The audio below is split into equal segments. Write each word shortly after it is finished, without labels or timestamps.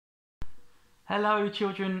Hello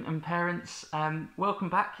children and parents, welcome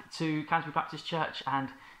back to Canterbury Baptist Church, and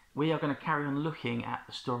we are going to carry on looking at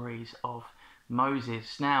the stories of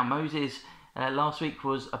Moses. Now Moses last week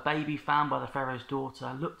was a baby found by the Pharaoh's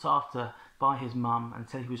daughter, looked after by his mum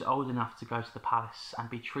until he was old enough to go to the palace and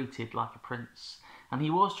be treated like a prince. And he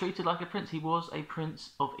was treated like a prince. He was a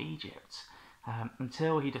prince of Egypt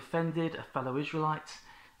until he defended a fellow Israelite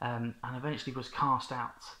and eventually was cast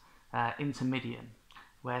out into Midian,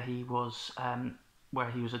 where he was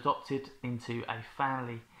adopted into a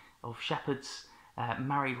family of shepherds,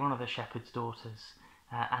 married one of the shepherds' daughters,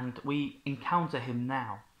 and we encounter him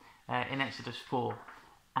now in Exodus 4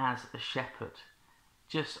 as a shepherd,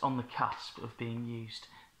 just on the cusp of being used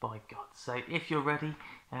by God. So if you're ready,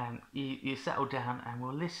 you settle down and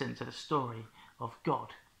we'll listen to the story of God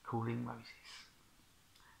calling Moses.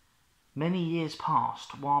 Many years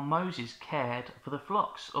passed while Moses cared for the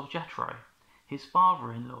flocks of Jethro, his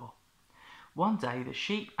father-in-law. One day the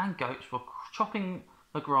sheep and goats were chopping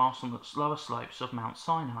the grass on the lower slopes of Mount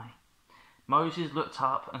Sinai. Moses looked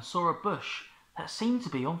up and saw a bush that seemed to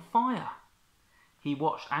be on fire. He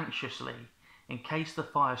watched anxiously in case the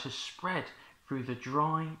fire should spread through the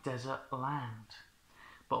dry desert land.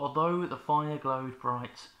 But although the fire glowed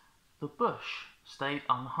bright, the bush stayed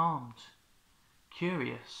unharmed.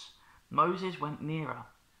 Curious, Moses went nearer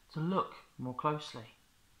to look more closely.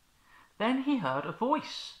 Then he heard a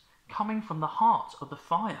voice coming from the heart of the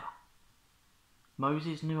fire.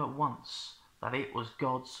 Moses knew at once that it was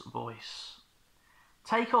God's voice.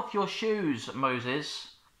 "Take off your shoes,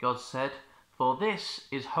 Moses," God said, "for this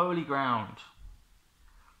is holy ground."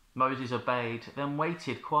 Moses obeyed, then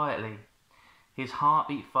waited quietly. His heart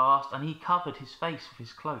beat fast and he covered his face with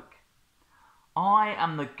his cloak. "I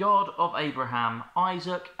am the God of Abraham,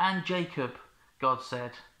 Isaac and Jacob," God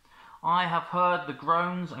said. "I have heard the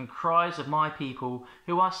groans and cries of my people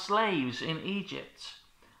who are slaves in Egypt,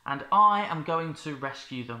 and I am going to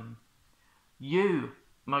rescue them. You,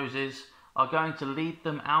 Moses, are going to lead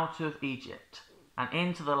them out of Egypt and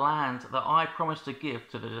into the land that I promised to give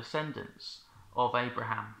to the descendants of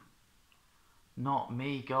Abraham." "Not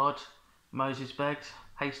me, God," Moses begged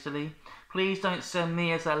hastily. "Please don't send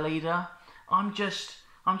me as a leader. I'm just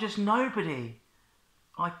nobody.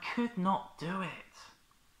 I could not do it."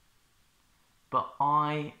 "But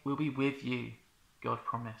I will be with you," God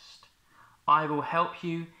promised. "I will help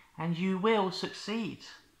you and you will succeed.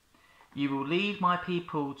 You will lead my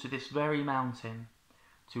people to this very mountain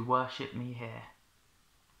to worship me here."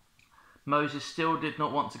 Moses still did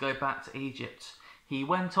not want to go back to Egypt. He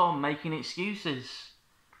went on making excuses,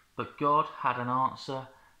 but God had an answer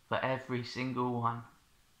for every single one.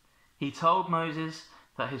 He told Moses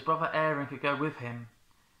that his brother Aaron could go with him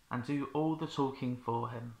and do all the talking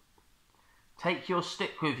for him. "Take your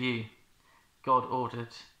stick with you," God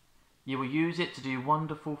ordered. "You will use it to do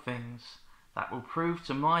wonderful things that will prove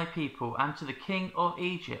to my people and to the king of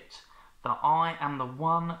Egypt that I am the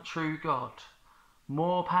one true God,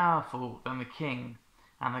 more powerful than the king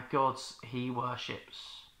and the gods he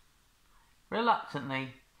worships."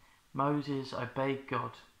 Reluctantly, Moses obeyed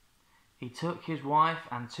God. He took his wife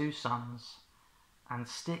and 2 sons and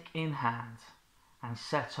stick in hand and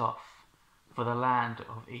set off for the land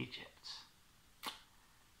of Egypt.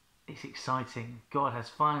 It's exciting. God has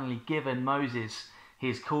finally given Moses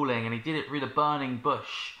his calling, and he did it through the burning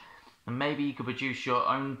bush. And maybe you could produce your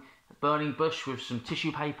own burning bush with some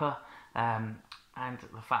tissue paper, and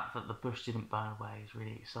the fact that the bush didn't burn away is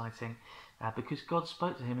really exciting because God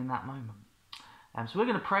spoke to him in that moment. So we're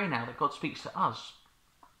going to pray now that God speaks to us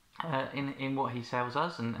in what he tells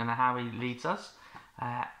us and how he leads us.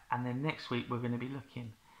 And then next week we're going to be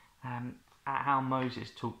looking at how Moses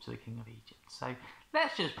talked to the king of Egypt. So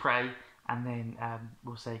let's just pray and then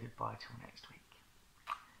we'll say goodbye till next week.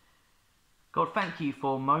 God, thank you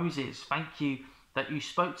for Moses. Thank you that you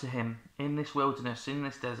spoke to him in this wilderness, in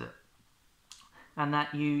this desert, and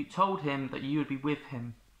that you told him that you would be with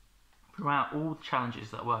him throughout all the challenges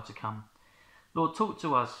that were to come. Lord, talk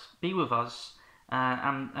to us, be with us,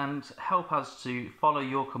 and help us to follow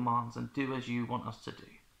your commands and do as you want us to do.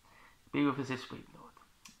 Be with us this week, Lord.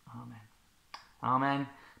 Amen. Amen.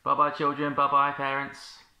 Bye-bye, children. Bye-bye,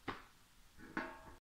 parents.